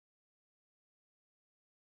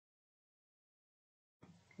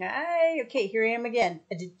Hi. Okay, here I am again.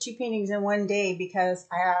 I did two paintings in one day because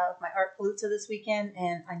I have my art palooza this weekend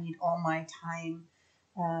and I need all my time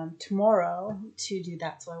tomorrow to do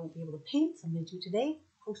that. So I won't be able to paint. So I'm going to do it today,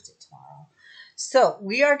 post it tomorrow. So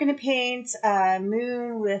we are going to paint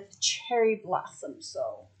moon with cherry blossom.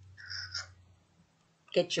 So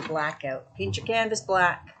get your black out. Paint your canvas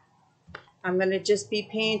black. I'm going to just be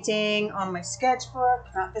painting on my sketchbook,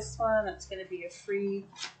 not this one. That's going to be a free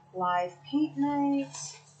live paint night.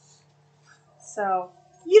 So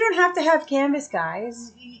you don't have to have canvas,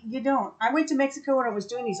 guys. You don't. I went to Mexico and I was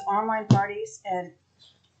doing these online parties and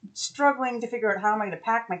struggling to figure out how am I going to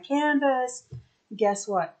pack my canvas. Guess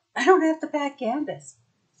what? I don't have to pack canvas.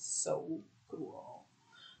 So cool.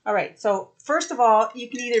 All right. So first of all, you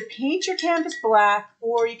can either paint your canvas black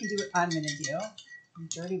or you can do what I'm going to do.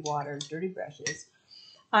 Dirty water, dirty brushes.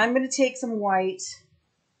 I'm going to take some white.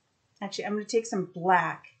 Actually, I'm going to take some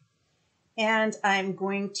black and I'm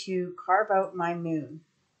going to carve out my moon.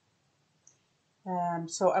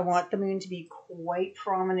 So I want the moon to be quite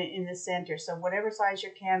prominent in the center. So whatever size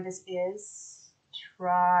your canvas is,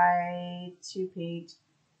 try to paint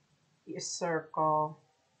a circle.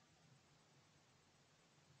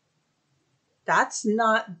 That's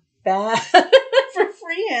not bad for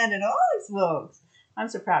freehand at all, folks. I'm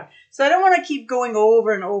so proud. So I don't want to keep going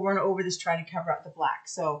over and over and over this trying to cover up the black.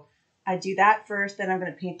 So I do that first, then I'm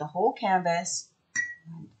going to paint the whole canvas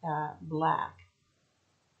black.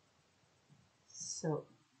 So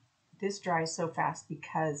this dries so fast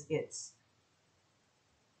because it's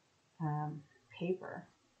paper,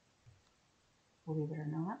 believe it or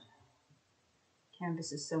not.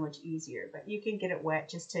 Canvas is so much easier, but you can get it wet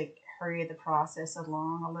just to hurry the process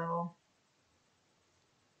along a little.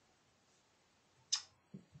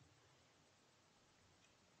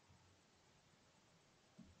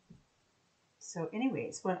 So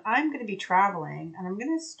anyways, when I'm going to be traveling, and I'm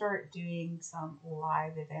going to start doing some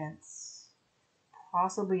live events,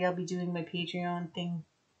 possibly I'll be doing my Patreon thing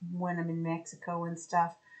when I'm in Mexico and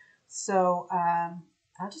stuff. So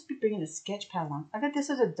I'll just be bringing a sketch pad along. I got this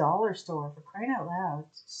at a dollar store, for crying out loud.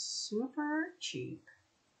 It's super cheap.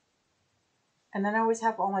 And then I always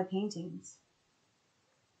have all my paintings.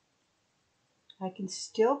 I can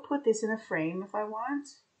still put this in a frame if I want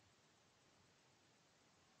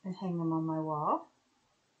and hang them on my wall.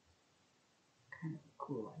 Kind of a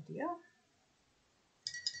cool idea.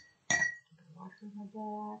 Get the water in my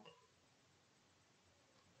back.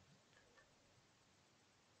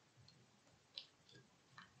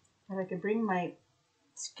 And I could bring my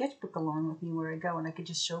sketchbook along with me where I go and I could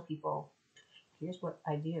just show people, here's what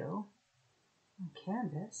I do on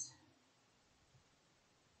canvas.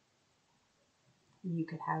 You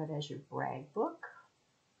could have it as your brag book.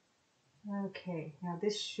 Okay, now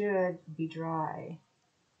this should be dry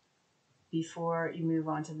before you move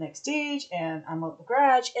on to the next stage, and I'm out in the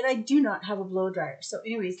garage and I do not have a blow dryer. So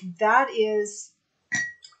anyways, that is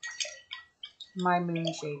my moon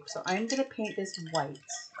shape. So I'm going to paint this white.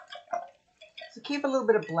 So keep a little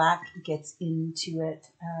bit of black gets into it.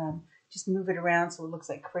 Just move it around so it looks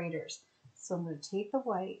like craters. So I'm going to take the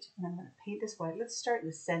white and I'm going to paint this white. Let's start in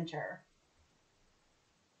the center.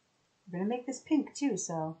 We're going to make this pink too,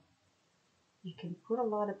 so you can put a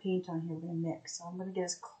lot of paint on here. We're going to mix. So I'm going to get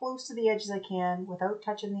as close to the edge as I can without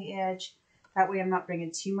touching the edge. That way I'm not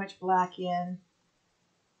bringing too much black in.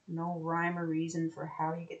 No rhyme or reason for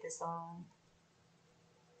how you get this on.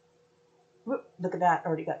 Whoop, look at that.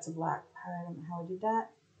 Already got some black. I don't know how I did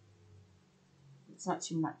that. It's not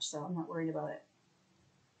too much, so I'm not worried about it.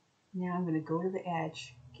 Now I'm going to go to the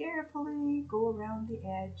edge. Carefully go around the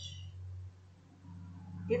edge.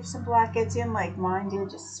 If some black gets in like mine did,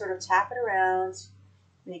 just sort of tap it around.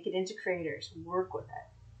 Make it into craters. Work with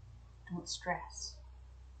it. Don't stress.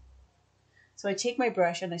 So I take my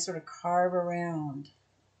brush and I sort of carve around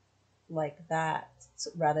like that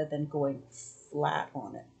rather than going flat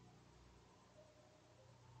on it.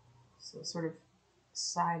 So sort of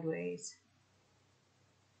sideways.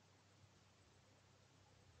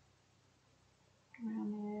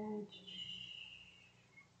 Around the edge.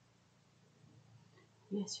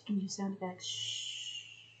 Yes, you can use sound effects.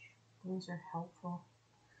 Shh. Those are helpful.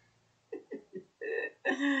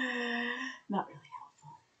 Not really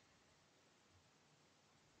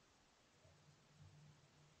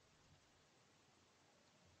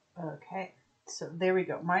helpful. Okay, so there we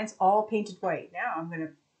go. Mine's all painted white. Now I'm going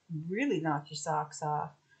to really knock your socks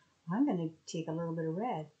off. I'm going to take a little bit of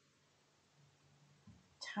red.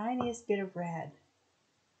 Tiniest bit of red.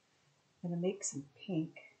 I'm going to make some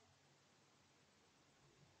pink.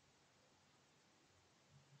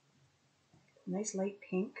 Nice light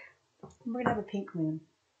pink. We're going to have a pink moon.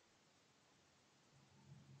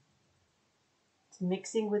 Just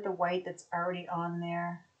mixing with the white that's already on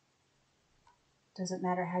there. Doesn't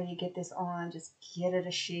matter how you get this on, just get it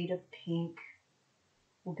a shade of pink.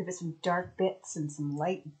 We'll give it some dark bits and some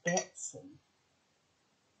light bits, and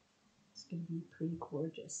it's going to be pretty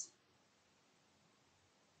gorgeous.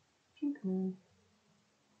 Pink moon.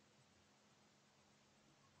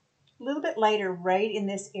 A little bit lighter right in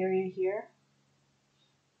this area here.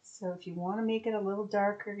 So if you want to make it a little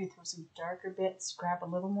darker, you throw some darker bits, grab a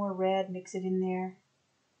little more red, mix it in there.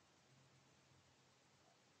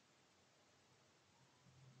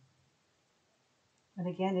 And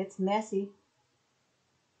again, it's messy.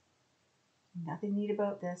 Nothing neat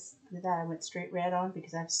about this. Look at that, I went straight red on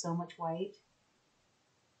because I have so much white.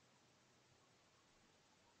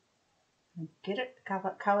 And get it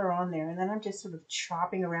color on there, and then I'm just sort of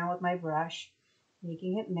chopping around with my brush,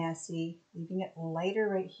 making it messy, leaving it lighter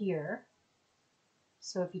right here.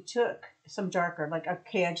 So if you took some darker, like,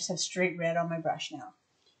 okay, I just have straight red on my brush now.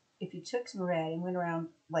 If you took some red and went around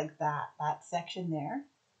like that section there,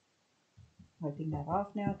 wiping that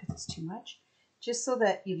off now because it's too much, just so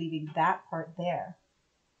that you're leaving that part there.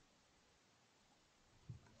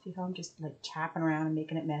 See how I'm just like tapping around and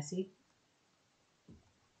making it messy?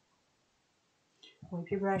 Wipe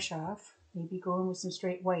your brush off, maybe go in with some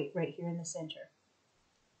straight white right here in the center.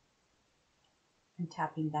 And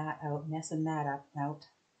tapping that out, messing that up out.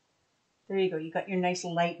 There you go, you got your nice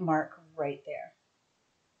light mark right there.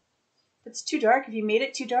 If it's too dark, if you made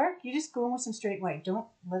it too dark, you just go in with some straight white. Don't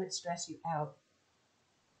let it stress you out.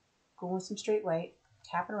 Go in with some straight white,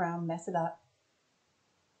 tap it around, mess it up.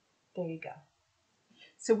 There you go.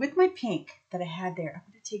 So with my pink that I had there,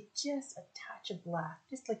 I'm going to take just a touch of black,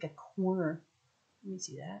 just like a corner. Let me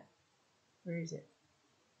see that. Where is it?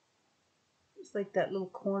 Just like that little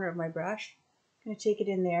corner of my brush. I'm going to take it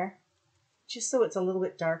in there, just so it's a little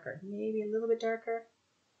bit darker. Maybe a little bit darker.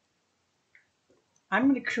 I'm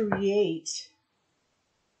going to create,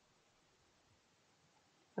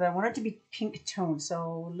 but I want it to be pink tone.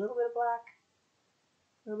 So a little bit of black,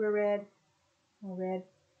 a little bit of red, more red.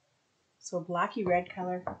 So blacky red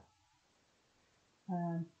color.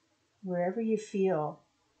 Wherever you feel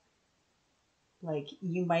like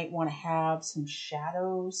you might want to have some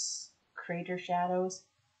shadows, crater shadows,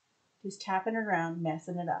 just tapping it around,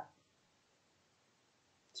 messing it up.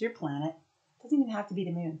 It's your planet. It doesn't even have to be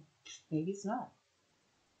the moon. Maybe it's not.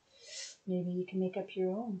 Maybe you can make up your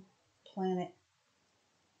own planet.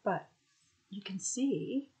 But you can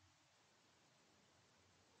see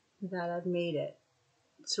that I've made it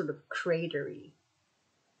sort of cratery.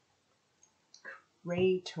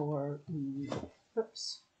 Crater-y.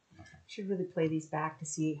 Oops. Should really play these back to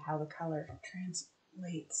see how the color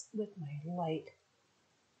translates with my light.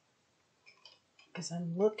 Because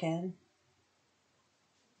I'm looking.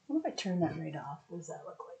 What if I turn that right off? What does that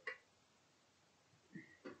look like?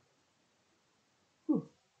 Ooh,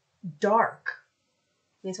 dark.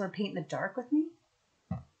 You guys want to paint in the dark with me?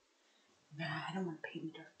 Nah, I don't want to paint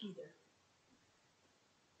in the dark either.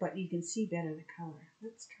 But you can see better the color.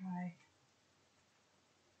 Let's try.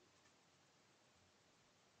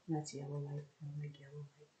 That's yellow light. I like yellow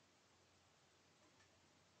light.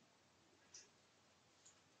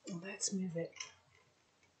 Well, let's move it.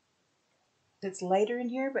 It's lighter in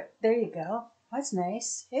here, but there you go. That's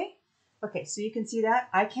nice. Hey? Okay, so you can see that.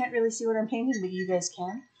 I can't really see what I'm painting, but you guys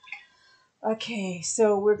can. Okay,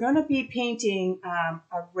 so we're going to be painting a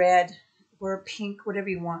red or pink, whatever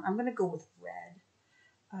you want. I'm going to go with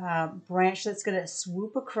red. Branch that's going to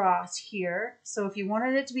swoop across here. So if you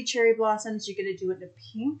wanted it to be cherry blossoms, you're going to do it in a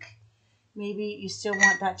pink. Maybe you still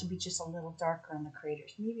want that to be just a little darker on the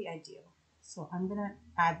craters. Maybe ideal. So I'm going to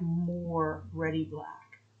add more reddy black.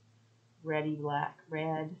 Reddy black,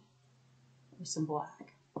 red, with some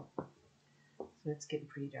black. So it's getting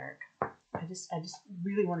pretty dark. I just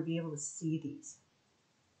really want to be able to see these.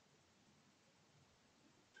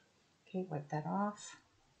 Okay, wipe that off.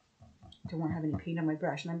 Don't want to have any paint on my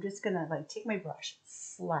brush, and I'm just gonna like take my brush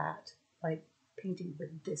flat, like painting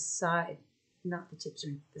with this side, not the tips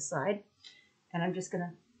or the side, and I'm just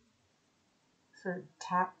gonna sort of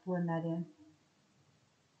tap blend that in.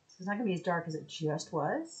 So it's not gonna be as dark as it just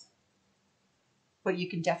was, but you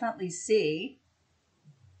can definitely see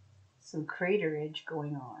some craterage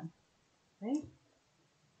going on, right?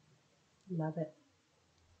 Love it.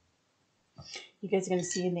 You guys are going to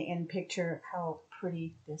see in the end picture how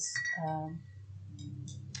pretty this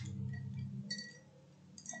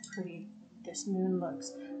moon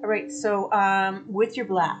looks. All right, so with your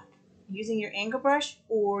black, using your angle brush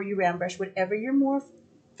or your round brush, whatever you're more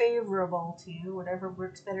favorable to, whatever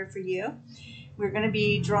works better for you, we're going to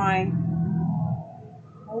be drawing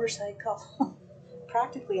motorcycle.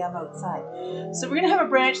 practically I'm outside. So we're going to have a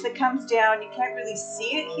branch that comes down. You can't really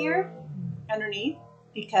see it here underneath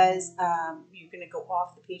because you're going to go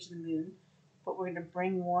off the page of the moon. But we're going to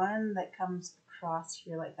bring one that comes across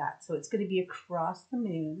here like that. So it's going to be across the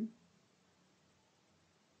moon.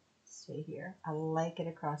 Stay here. I like it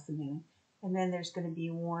across the moon. And then there's going to be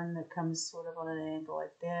one that comes sort of on an angle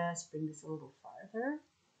like this. Bring this a little farther.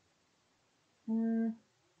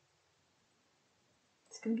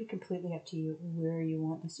 It's going to be completely up to you where you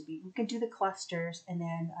want this to be. We can do the clusters and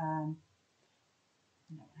then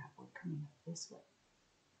have one coming up this way.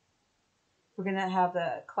 We're going to have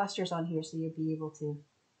the clusters on here so you'll be able to.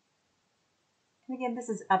 And again, this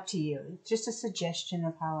is up to you. It's just a suggestion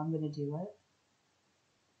of how I'm going to do it.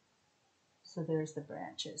 So there's the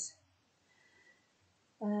branches.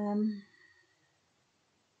 Maybe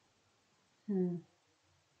I'm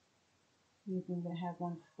going to have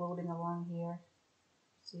one floating along here.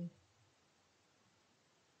 See?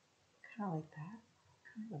 Kind of like that.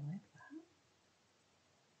 Kind of like that.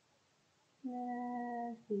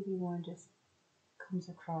 Yeah, maybe one just comes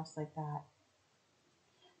across like that.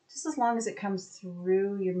 Just as long as it comes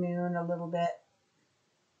through your moon a little bit.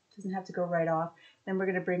 Doesn't have to go right off. Then we're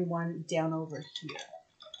going to bring one down over here.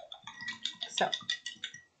 So,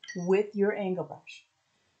 with your angle brush,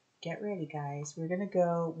 get ready, guys. We're going to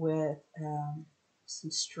go with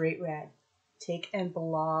some straight red. Take and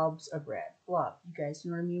blobs of red. Blob. You guys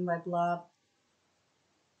know what I mean by blob?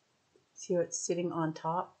 See how it's sitting on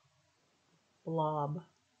top? Blob.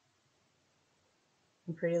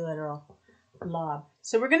 I'm pretty literal. Blob.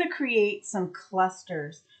 So we're going to create some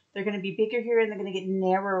clusters. They're going to be bigger here and they're going to get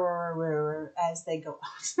narrower as they go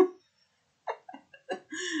out.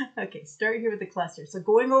 Okay, start here with the cluster. So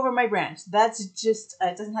going over my branch, that's just,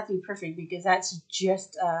 it doesn't have to be perfect because that's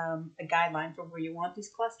just a guideline for where you want these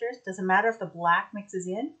clusters. Doesn't matter if the black mixes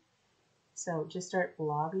in. So just start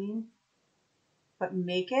blobbing, but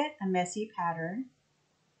make it a messy pattern.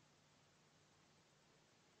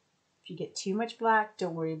 If you get too much black,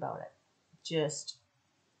 don't worry about it. Just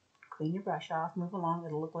clean your brush off, move along.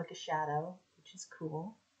 It'll look like a shadow, which is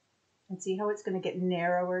cool. And see how it's going to get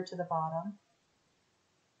narrower to the bottom.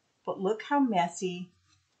 But look how messy.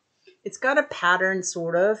 It's got a pattern,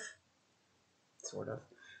 sort of.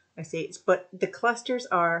 I say it's, but the clusters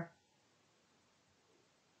are,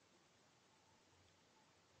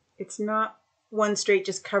 it's not one straight,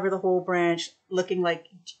 just cover the whole branch, looking like,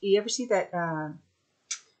 you ever see that,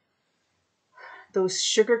 those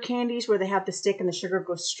sugar candies where they have the stick and the sugar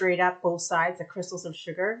goes straight up both sides, the crystals of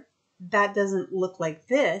sugar? That doesn't look like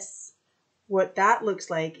this. What that looks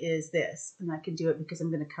like is this, and I can do it because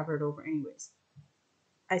I'm going to cover it over anyways.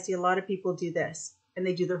 I see a lot of people do this, and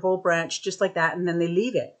they do their whole branch just like that, and then they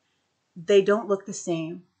leave it. They don't look the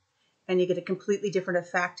same, and you get a completely different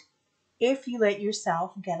effect if you let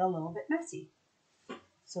yourself get a little bit messy.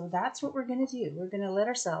 So that's what we're going to do. We're going to let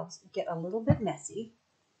ourselves get a little bit messy.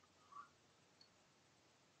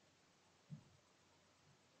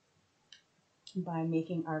 By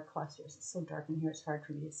making our clusters. It's so dark in here, it's hard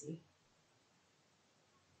for you to see.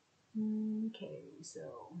 Okay,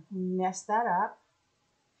 so mess that up.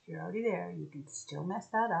 If you're already there, you can still mess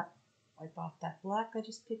that up. Wipe off that black I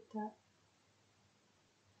just picked up.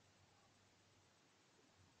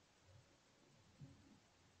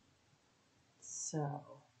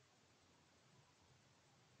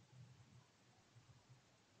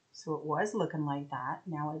 So it was looking like that.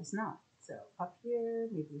 Now it's not. So up here,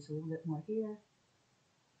 maybe there's a little bit more here.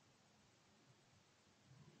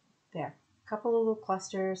 There, a couple of little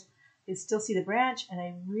clusters. You still see the branch, and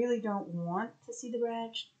I really don't want to see the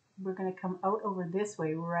branch. We're going to come out over this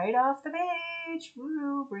way, right off the page.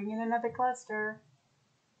 Woo, bring in another cluster.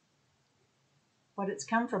 But it's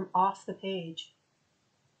come from off the page.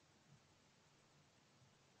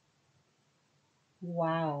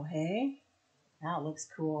 Wow, hey? That looks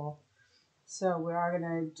cool. So we are going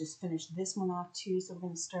to just finish this one off too. So we're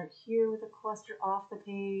going to start here with a cluster off the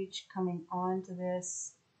page, coming onto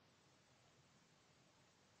this.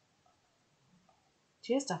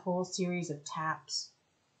 Just a whole series of taps.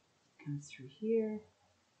 Comes through here.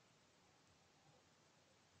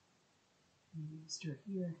 Maybe start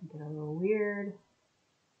here and get a little weird.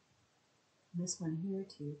 And this one here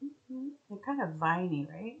too. They're kind of viney,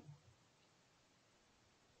 right?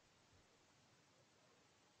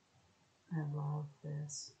 I love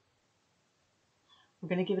this. We're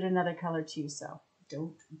going to give it another color too, so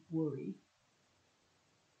don't worry.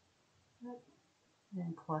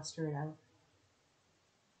 And cluster it out.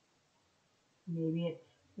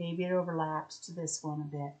 Maybe it overlaps to this one a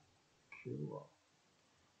bit. Cool.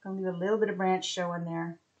 I'm going to leave a little bit of branch showing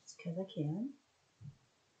there just because I can.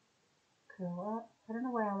 curl up. I don't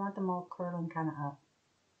know why I want them all curling kind of up.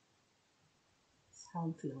 That's how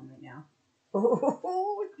I'm feeling right now.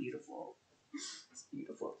 Oh, it's beautiful. It's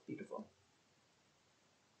beautiful. It's beautiful.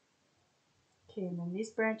 Okay, and then these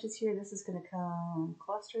branches here, this is going to come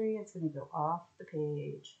clustery. It's going to go off the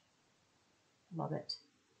page. Love it.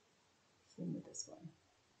 Same with this one.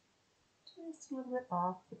 Just a little bit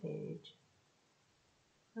off the page.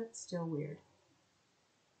 But still weird.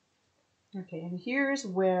 Okay, and here's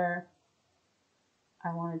where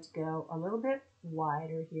I wanted to go a little bit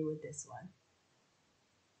wider here with this one.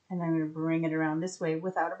 And I'm going to bring it around this way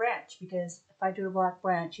without a branch, because if I do a black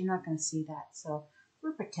branch, you're not going to see that. So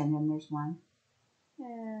we're pretending there's one.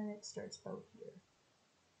 And it starts about here.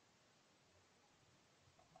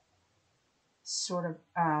 Sort of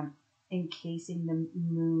encasing the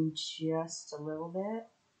moon just a little bit,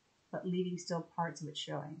 but leaving still parts of it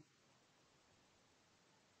showing.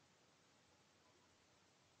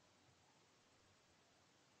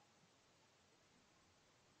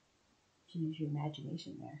 You can use your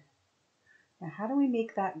imagination there. Now, how do we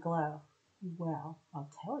make that glow? Well, I'll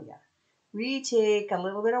tell you. We take a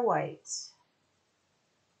little bit of white,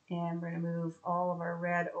 and we're going to move all of our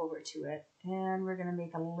red over to it, and we're going to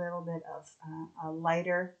make a little bit of a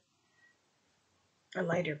lighter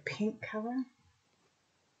pink color.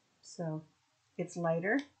 So it's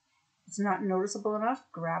lighter. It's not noticeable enough.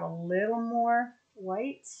 Grab a little more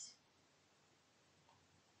white.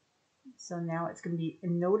 So now it's going to be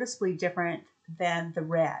noticeably different than the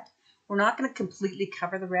red. We're not going to completely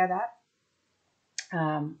cover the red up.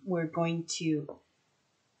 We're going to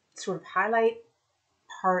sort of highlight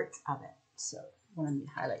parts of it. So what I mean,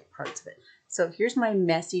 highlight parts of it. So here's my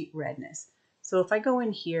messy redness. So if I go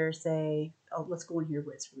in here, say, oh, let's go in here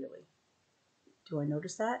where it's really. Do I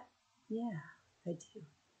notice that? Yeah, I do.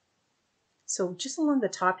 So just along the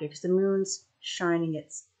top here, because the moon's shining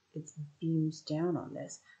its beams down on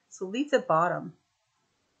this. So leave the bottom.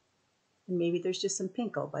 And maybe there's just some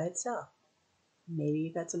pink all by itself. Maybe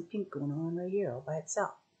you got some pink going on right here all by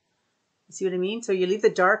itself. You see what I mean? So you leave the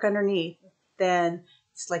dark underneath, then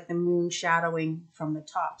it's like the moon shadowing from the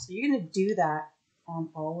top. So you're going to do that on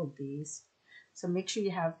all of these. So make sure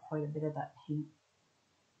you have quite a bit of that pink.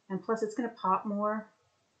 And plus it's going to pop more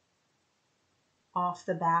off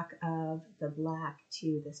the back of the black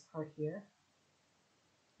to this part here.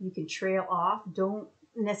 You can trail off. Don't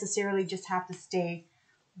necessarily just have to stay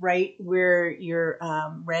right where your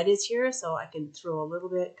red is here. So I can throw a little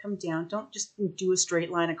bit, come down. Don't just do a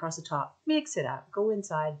straight line across the top. Mix it up. Go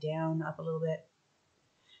inside, down, up a little bit.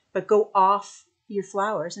 But go off your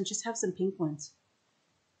flowers and just have some pink ones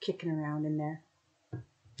kicking around in there.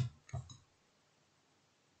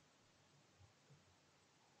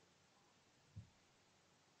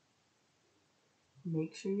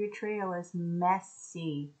 Make sure your trail is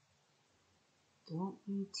messy. Don't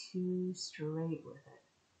be too straight with it.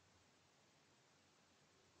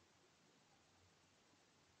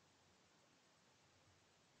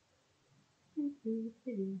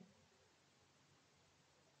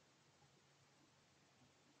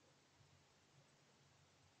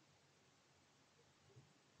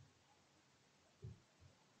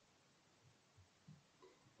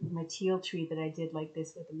 My teal tree that I did like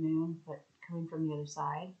this with the moon, but coming from the other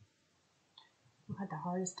side, who had the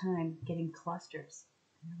hardest time getting clusters.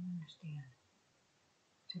 I don't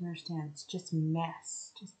understand. It's just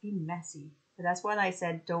mess. Just be messy. But that's why I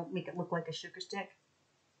said don't make it look like a sugar stick,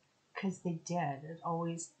 because they did.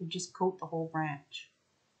 They just coat the whole branch.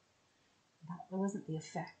 That wasn't the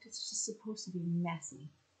effect. It's just supposed to be messy.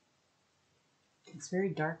 It's very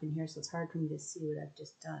dark in here, so it's hard for me to see what I've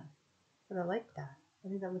just done. But I like that. I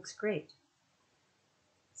think that looks great.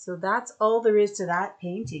 So that's all there is to that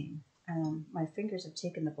painting. My fingers have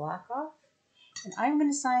taken the black off. And I'm going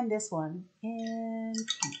to sign this one in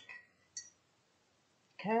pink.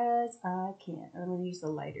 Because I can. I'm going to use the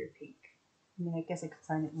lighter pink. I mean, I guess I could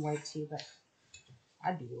sign it in white too, but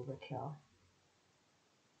I'd be overkill.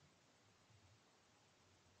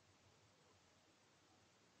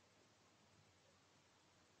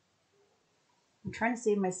 I'm trying to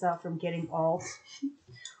save myself from getting all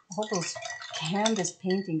those canvas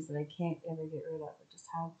paintings that I can't ever get rid of. I just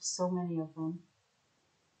have so many of them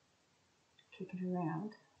kicking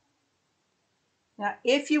around. Now,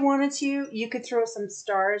 if you wanted to, you could throw some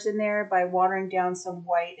stars in there by watering down some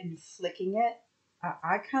white and flicking it.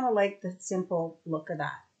 I kind of like the simple look of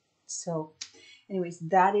that. So, anyways,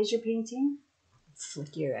 that is your painting.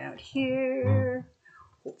 Flick you around here.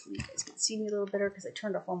 Hopefully you guys can see me a little better because I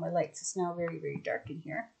turned off all my lights. It's now very, very dark in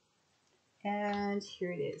here. And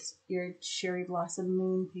here it is, your cherry blossom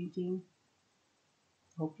moon painting.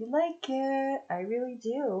 Hope you like it. I really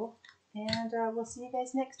do. And we'll see you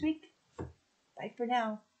guys next week. Bye for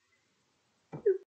now.